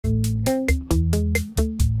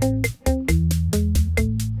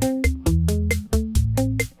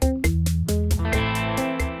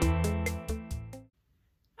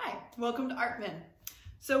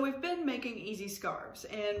looking easy scarves.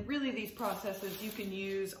 And really these processes you can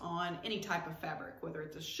use on any type of fabric, whether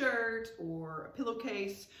it's a shirt or a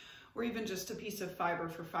pillowcase, or even just a piece of fiber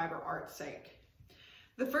for fiber art's sake.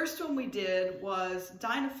 The first one we did was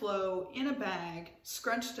Dynaflow in a bag,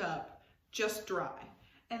 scrunched up, just dry.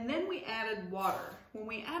 And then we added water. When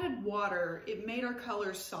we added water, it made our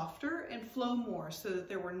colors softer and flow more so that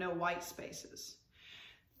there were no white spaces.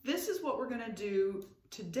 This is what we're gonna do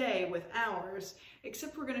today with ours,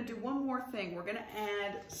 except we're gonna do one more thing. We're gonna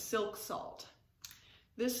add silk salt.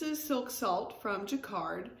 This is silk salt from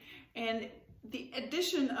Jacquard, and the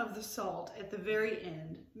addition of the salt at the very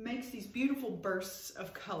end makes these beautiful bursts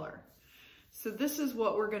of color. So this is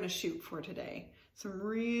what we're gonna shoot for today. Some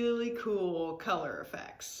really cool color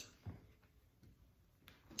effects.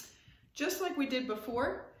 Just like we did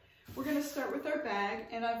before, we're gonna start with our bag,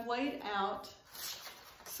 and I've laid out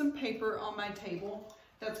some paper on my table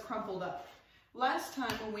that's crumpled up. Last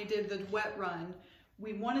time when we did the wet run,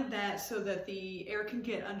 we wanted that so that the air can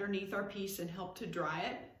get underneath our piece and help to dry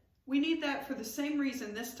it. We need that for the same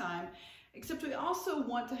reason this time, except we also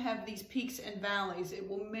want to have these peaks and valleys. It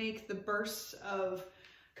will make the bursts of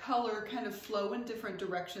color kind of flow in different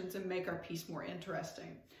directions and make our piece more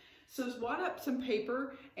interesting. So wad up some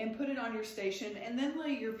paper and put it on your station, and then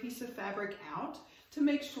lay your piece of fabric out to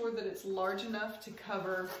make sure that it's large enough to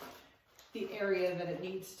cover the area that it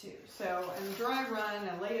needs to. So in the dry run,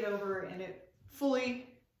 I lay it over and it fully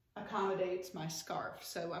accommodates my scarf,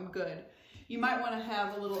 so I'm good. You might want to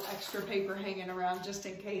have a little extra paper hanging around just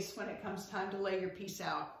in case when it comes time to lay your piece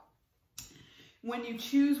out. When you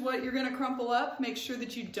choose what you're going to crumple up, make sure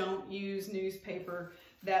that you don't use newspaper.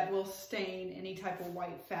 That will stain any type of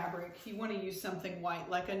white fabric. You want to use something white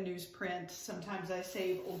like a newsprint. Sometimes I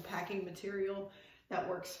save old packing material. That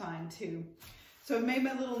works fine too. So I've made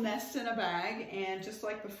my little nest in a bag, and just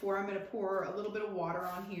like before, I'm going to pour a little bit of water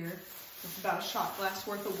on here. It's about a shot glass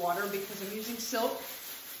worth of water because I'm using silk.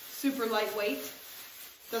 Super lightweight.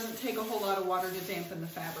 Doesn't take a whole lot of water to dampen the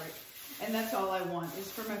fabric. And that's all I want, is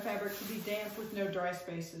for my fabric to be damp with no dry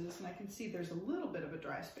spaces. And I can see there's a little bit of a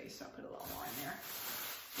dry space, so I'll put a little more in there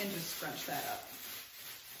and just scrunch that up.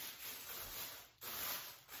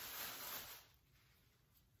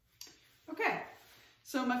 Okay,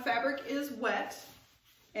 so my fabric is wet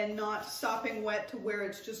and not sopping wet to where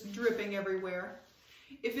it's just dripping everywhere.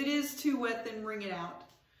 If it is too wet, then wring it out.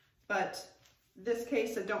 But in this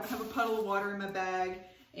case, I don't have a puddle of water in my bag,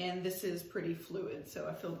 and this is pretty fluid, so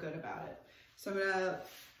I feel good about it. So I'm gonna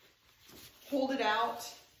hold it out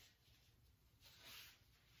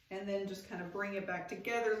and then just kind of bring it back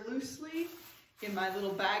together loosely in my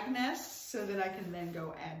little bag nest so that I can then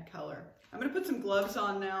go add color. I'm gonna put some gloves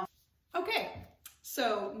on now. Okay,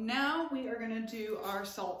 so now we are gonna do our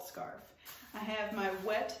salt scarf. I have my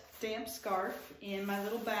wet, damp scarf in my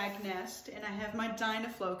little bag nest, and I have my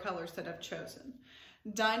Dynaflow colors that I've chosen.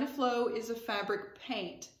 Dynaflow is a fabric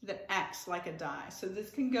paint that acts like a dye. So this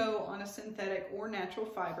can go on a synthetic or natural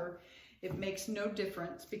fiber. It makes no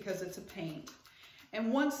difference because it's a paint.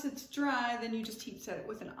 And once it's dry, then you just heat set it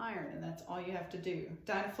with an iron, and that's all you have to do.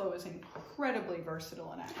 Dynaflow is incredibly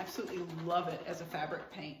versatile, and I absolutely love it as a fabric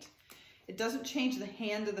paint. It doesn't change the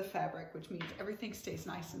hand of the fabric, which means everything stays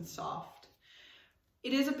nice and soft.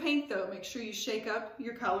 It is a paint though. Make sure you shake up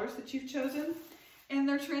your colors that you've chosen. And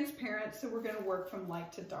they're transparent, so we're going to work from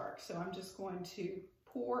light to dark. So I'm just going to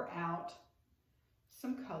pour out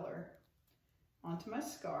some color onto my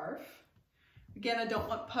scarf. Again, I don't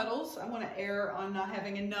want puddles. I want to err on not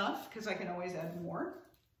having enough because I can always add more.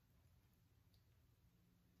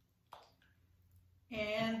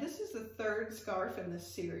 And this is the third scarf in this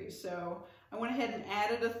series, so I went ahead and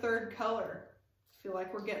added a third color. I feel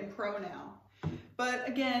like we're getting pro now. But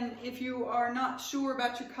again, if you are not sure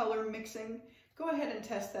about your color mixing, go ahead and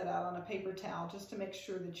test that out on a paper towel just to make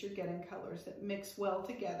sure that you're getting colors that mix well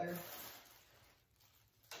together,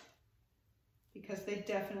 because they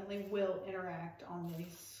definitely will interact on the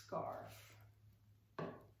scarf.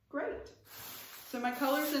 Great. So my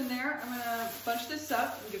color's in there. I'm gonna bunch this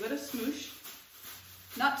up and give it a smoosh.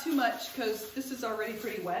 Not too much because this is already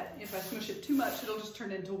pretty wet. If I smoosh it too much, it'll just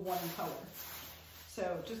turn into one color.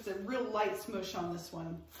 So just a real light smoosh on this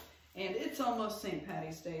one. And it's almost St.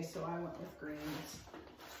 Patty's Day, so I went with greens.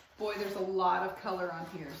 Boy, there's a lot of color on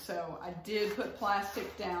here. So I did put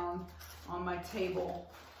plastic down on my table.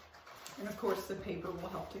 And of course the paper will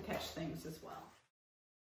help to catch things as well.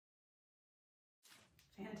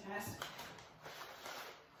 Fantastic.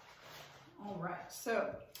 All right,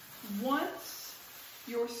 so once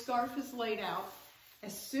your scarf is laid out,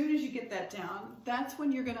 as soon as you get that down, that's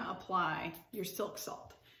when you're gonna apply your silk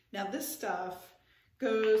salt. Now this stuff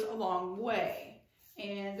goes a long way,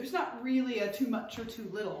 And there's not really a too much or too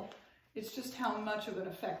little. It's just how much of an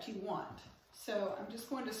effect you want. So I'm just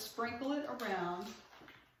going to sprinkle it around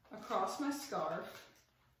across my scarf.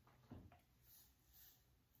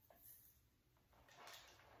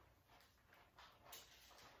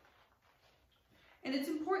 And it's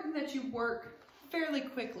important that you work fairly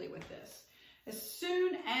quickly with this. As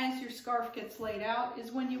soon as your scarf gets laid out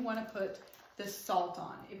is when you want to put this salt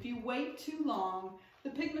on. If you wait too long,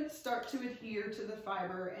 the pigments start to adhere to the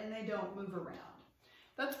fiber and they don't move around.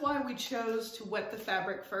 That's why we chose to wet the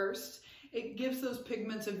fabric first. It gives those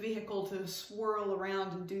pigments a vehicle to swirl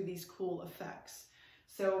around and do these cool effects.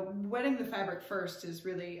 So wetting the fabric first is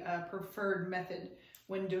really a preferred method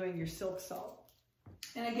when doing your silk salt.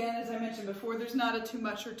 And again, as I mentioned before, there's not a too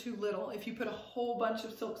much or too little. If you put a whole bunch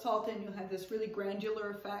of silk salt in, you'll have this really granular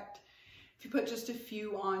effect. If you put just a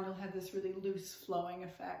few on, you'll have this really loose flowing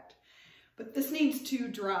effect. But this needs to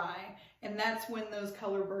dry, and that's when those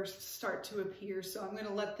color bursts start to appear. So I'm going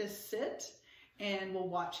to let this sit and we'll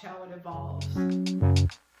watch how it evolves.